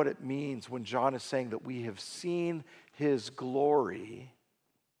understand what it means when John is saying that we have seen his glory,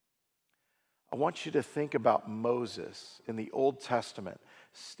 I want you to think about Moses in the Old Testament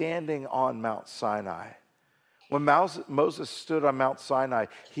standing on Mount Sinai When Moses stood on Mount Sinai,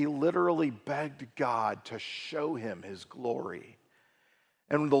 he literally begged God to show him his glory.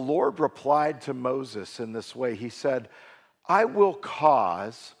 And the Lord replied to Moses in this way. He said, I will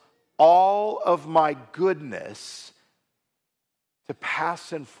cause all of my goodness to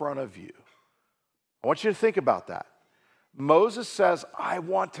pass in front of you. I want you to think about that. Moses says, I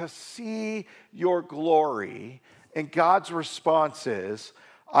want to see your glory. And God's response is,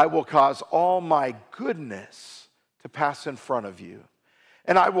 I will cause all my goodness to pass in front of you.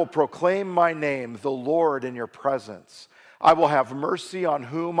 And I will proclaim my name, the Lord, in your presence. I will have mercy on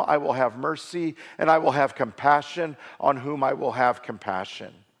whom I will have mercy, and I will have compassion on whom I will have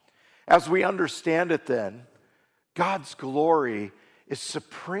compassion. As we understand it then, God's glory is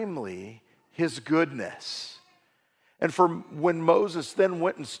supremely his goodness. And when Moses then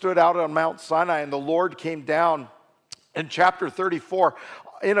went and stood out on Mount Sinai and the Lord came down in chapter 34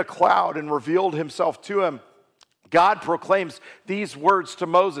 in a cloud and revealed himself to him, God proclaims these words to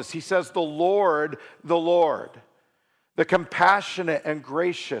Moses. He says, the Lord, the compassionate and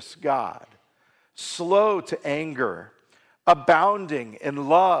gracious God, slow to anger, abounding in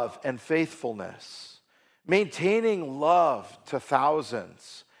love and faithfulness, maintaining love to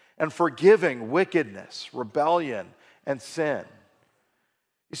thousands, and forgiving wickedness, rebellion, and sin.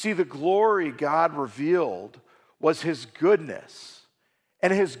 You see, the glory God revealed was his goodness,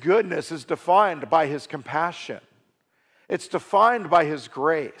 and his goodness is defined by his compassion. It's defined by his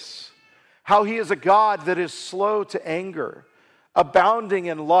grace, how he is a God that is slow to anger, abounding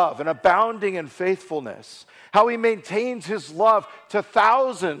in love and abounding in faithfulness, how he maintains his love to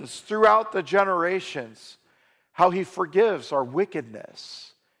thousands throughout the generations, how he forgives our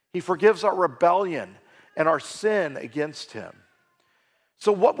wickedness, he forgives our rebellion and our sin against him.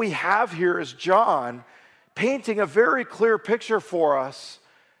 So what we have here is John painting a very clear picture for us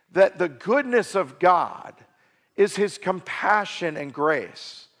that the goodness of God is his compassion and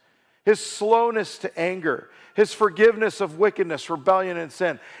grace, his slowness to anger, his forgiveness of wickedness, rebellion, and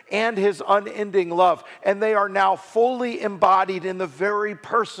sin, and his unending love. And they are now fully embodied in the very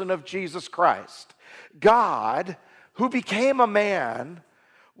person of Jesus Christ. God, who became a man,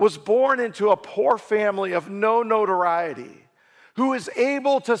 was born into a poor family of no notoriety, who is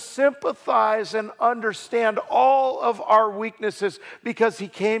able to sympathize and understand all of our weaknesses because he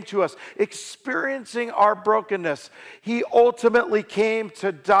came to us, experiencing our brokenness. He ultimately came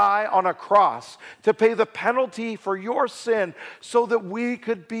to die on a cross, to pay the penalty for your sin so that we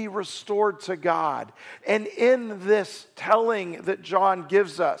could be restored to God. And in this telling that John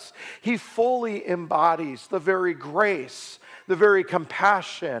gives us, he fully embodies the very grace, the very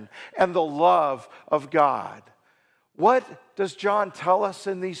compassion, and the love of God. What does John tell us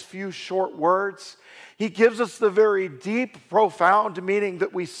in these few short words? He gives us the very deep, profound meaning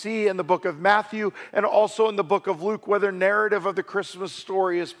that we see in the book of Matthew and also in the book of Luke, where the narrative of the Christmas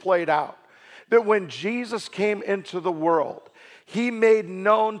story is played out. That when Jesus came into the world, he made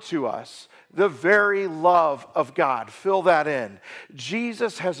known to us the very love of God. Fill that in.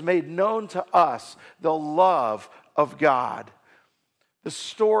 Jesus has made known to us the love of God. The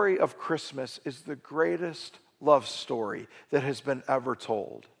story of Christmas is the greatest love story that has been ever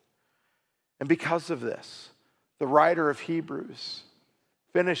told. And because of this, the writer of Hebrews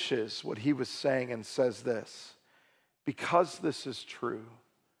finishes what he was saying and says this: because this is true,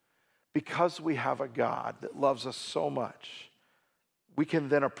 because we have a God that loves us so much, we can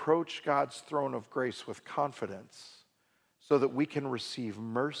then approach God's throne of grace with confidence so that we can receive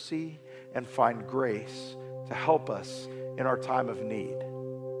mercy and find grace to help us in our time of need.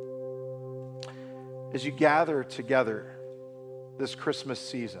 As you gather together this Christmas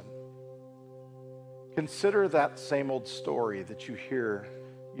season, consider that same old story that you hear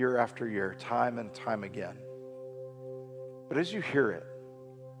year after year, time and time again. But as you hear it,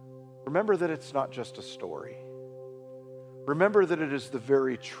 remember that it's not just a story. Remember that it is the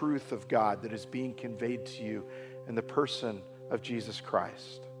very truth of God that is being conveyed to you in the person of Jesus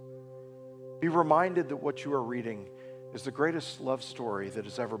Christ. Be reminded that what you are reading is the greatest love story that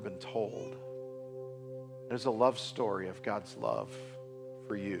has ever been told. It is a love story of God's love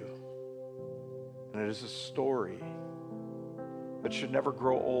for you. And it is a story that should never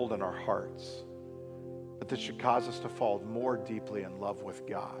grow old in our hearts, but that should cause us to fall more deeply in love with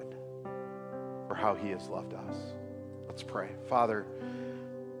God for how he has loved us. Let's pray. Father,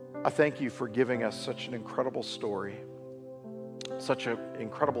 I thank you for giving us such an incredible story, such an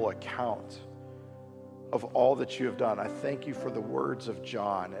incredible account of all that you have done. I thank you for the words of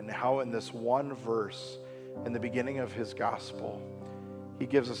John and how in this one verse in the beginning of his gospel, he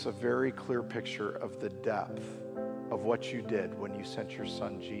gives us a very clear picture of the depth of what you did when you sent your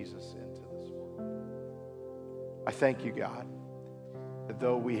son Jesus into this world. I thank you, God, that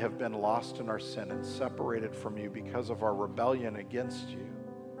though we have been lost in our sin and separated from you because of our rebellion against you,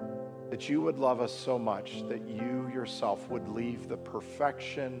 that you would love us so much that you yourself would leave the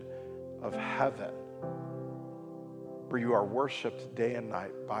perfection of heaven, where you are worshiped day and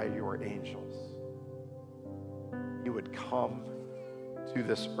night by your angels. You would come to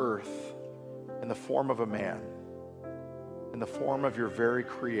this earth in the form of a man, in the form of your very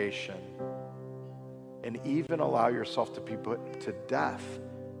creation, and even allow yourself to be put to death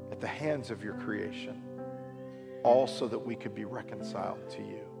at the hands of your creation, all so that we could be reconciled to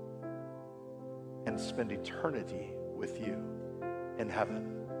you and spend eternity with you in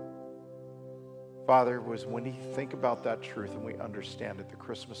heaven. Father, was when you think about that truth and we understand it, the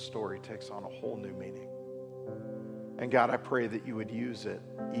Christmas story takes on a whole new meaning. And God, I pray that you would use it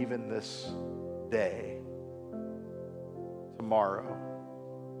even this day, tomorrow,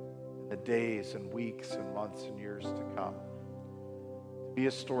 in the days and weeks and months and years to come, to be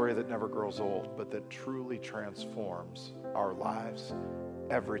a story that never grows old, but that truly transforms our lives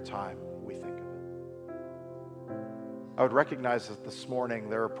every time we think of it. I would recognize that this morning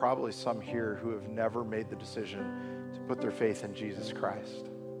there are probably some here who have never made the decision to put their faith in Jesus Christ.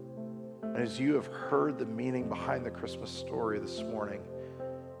 And as you have heard the meaning behind the Christmas story this morning,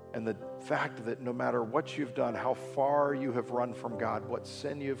 and the fact that no matter what you've done, how far you have run from God, what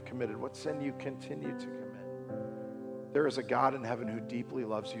sin you have committed, what sin you continue to commit, there is a God in heaven who deeply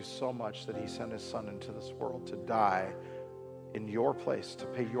loves you so much that he sent his son into this world to die in your place, to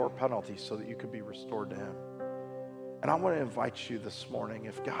pay your penalty so that you could be restored to him. And I want to invite you this morning,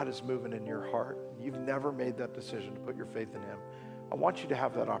 if God is moving in your heart, you've never made that decision to put your faith in him, I want you to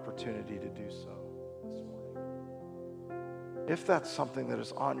have that opportunity to do so this morning. If that's something that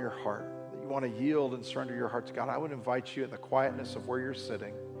is on your heart, that you want to yield and surrender your heart to God, I would invite you in the quietness of where you're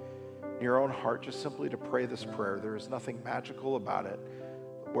sitting, in your own heart, just simply to pray this prayer. There is nothing magical about it.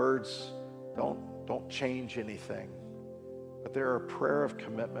 The words don't change anything, but they're a prayer of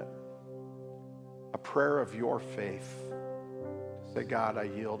commitment, a prayer of your faith. Say, God, I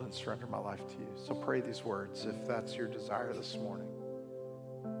yield and surrender my life to you. So pray these words if that's your desire this morning.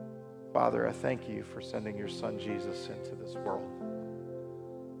 Father, I thank you for sending your son Jesus into this world.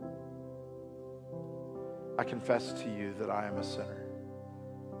 I confess to you that I am a sinner.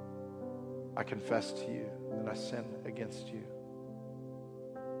 I confess to you that I sin against you.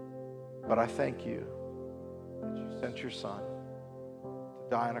 But I thank you that you sent your son to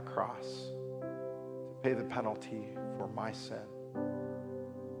die on a cross, to pay the penalty for my sin,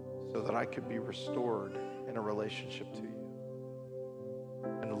 so that I could be restored in a relationship to you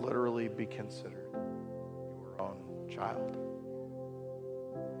and literally be considered your own child.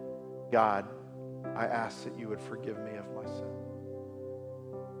 God, I ask that you would forgive me of my sin.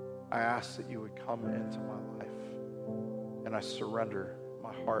 I ask that you would come into my life, and I surrender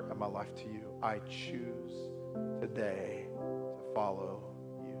my heart and my life to you. I choose today to follow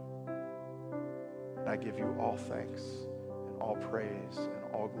you. And I give you all thanks and all praise and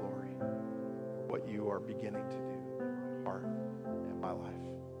all glory for what you are beginning to do in my heart and my life.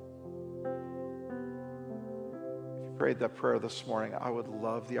 If you prayed that prayer this morning, I would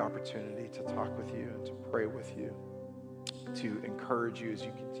love the opportunity to talk with you and to pray with you, to encourage you as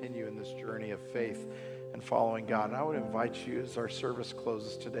you continue in this journey of faith and following God. And I would invite you, as our service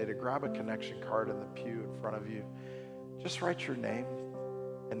closes today, to grab a connection card in the pew in front of you. Just write your name,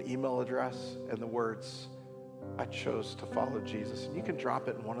 an email address, and the words, I chose to follow Jesus. And you can drop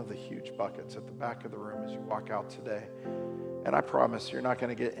it in one of the huge buckets at the back of the room as you walk out today. And I promise you're not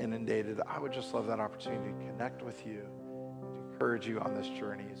going to get inundated. I would just love that opportunity to connect with you, to encourage you on this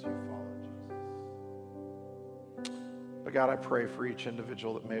journey as you follow Jesus. But God, I pray for each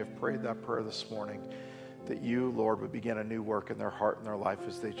individual that may have prayed that prayer this morning, that you, Lord, would begin a new work in their heart and their life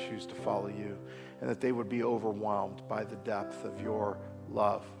as they choose to follow you, and that they would be overwhelmed by the depth of your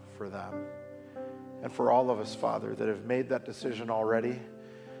love for them. And for all of us, Father, that have made that decision already,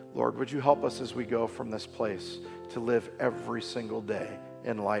 Lord, would you help us as we go from this place to live every single day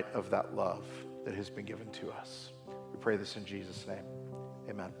in light of that love that has been given to us. We pray this in Jesus' name.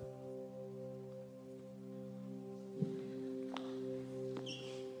 Amen.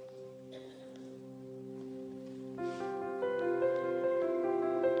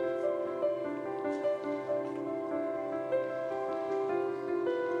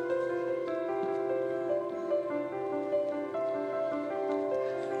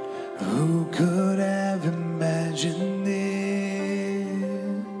 Who could have imagined this?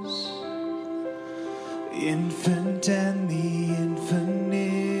 Infant and the infinite,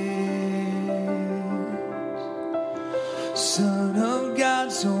 Son of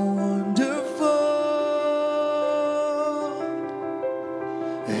God, so wonderful.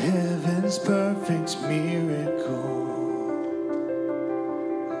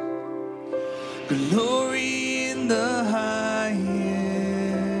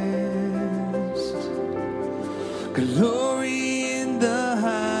 Glory in the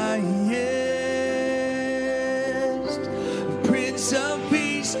highest. Prince of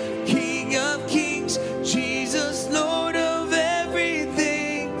Peace, King of Kings, Jesus, Lord of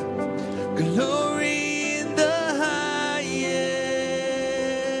everything. Glory in the highest.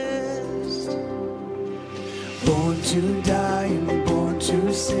 Born to die and born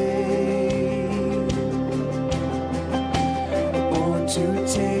to save. Born to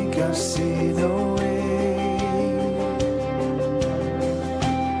take our sin away.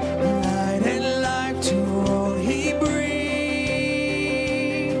 Light and life to all he brings.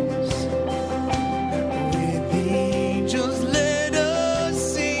 With the angels let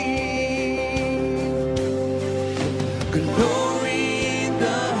us sing. Glory in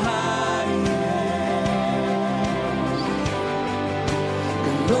the highest.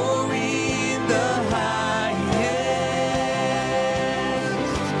 Glory in the highest.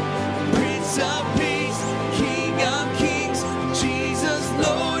 Prince of Peace, King of Kings, Jesus,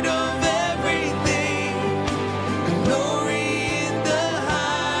 Lord of everything. Glory in the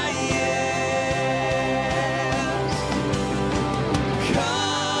highest.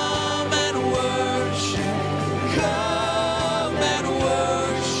 Come and worship, come and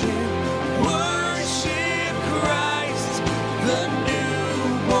worship, worship Christ, the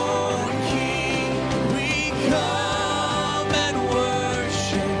newborn King. We come and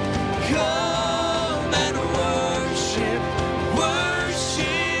worship, come and worship,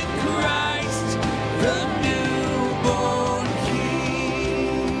 worship Christ, the newborn King.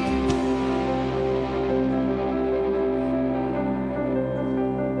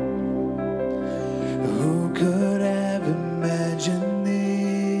 Who could have imagined this?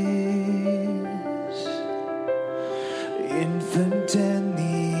 Infant and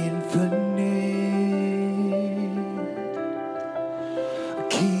the infinite,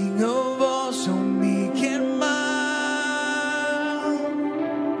 King of all, so meek and mild,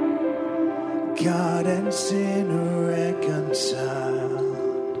 God and sinner reconciled.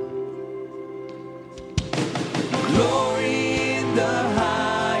 Glory in the highest.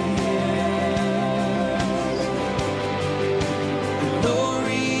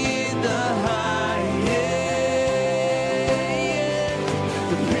 Glory in the highest.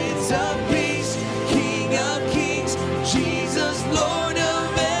 The Prince of Peace, King of Kings, Jesus, Lord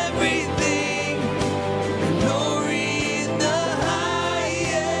of everything. Glory in the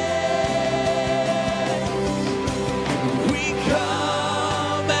highest. We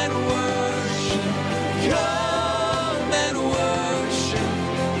come and worship, come and worship,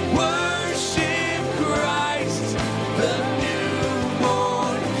 worship Christ, the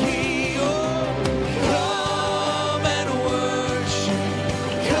newborn King. Oh, come and worship,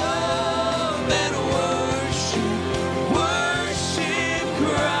 come and worship, worship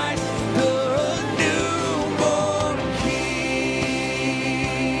Christ, the newborn King.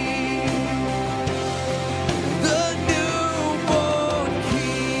 The newborn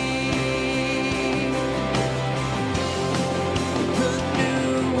King. The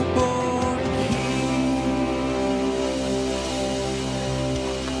newborn King.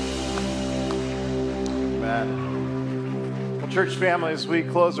 Amen. Well, church family, as we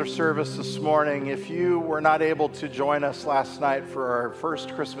close our service this morning, if you were not able to join us last night for our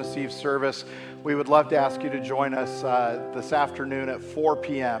first Christmas Eve service, we would love to ask you to join us this afternoon at 4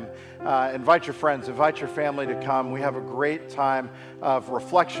 p.m. Invite your friends, invite your family to come. We have a great time of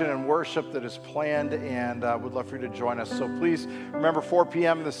reflection and worship that is planned, and we'd love for you to join us. So please remember 4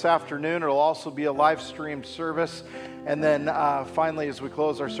 p.m. this afternoon. It'll also be a live streamed service. And then finally, as we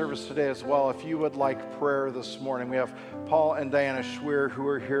close our service today as well, if you would like prayer this morning, we have Paul and Diana Schweer who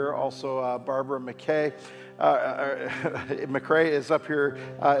are here, also Barbara McKay. McCrae is up here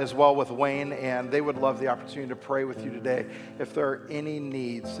as well with Wayne, and they would love the opportunity to pray with you today if there are any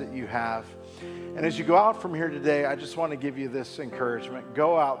needs that you have. And as you go out from here today, I just want to give you this encouragement.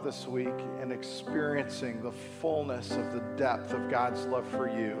 Go out this week and experiencing the fullness of the depth of God's love for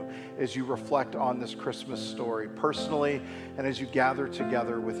you as you reflect on this Christmas story personally and as you gather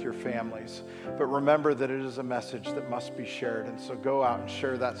together with your families. But remember that it is a message that must be shared. And so go out and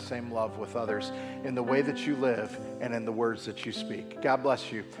share that same love with others in the way that you live and in the words that you speak. God bless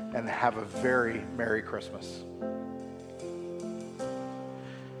you and have a very Merry Christmas.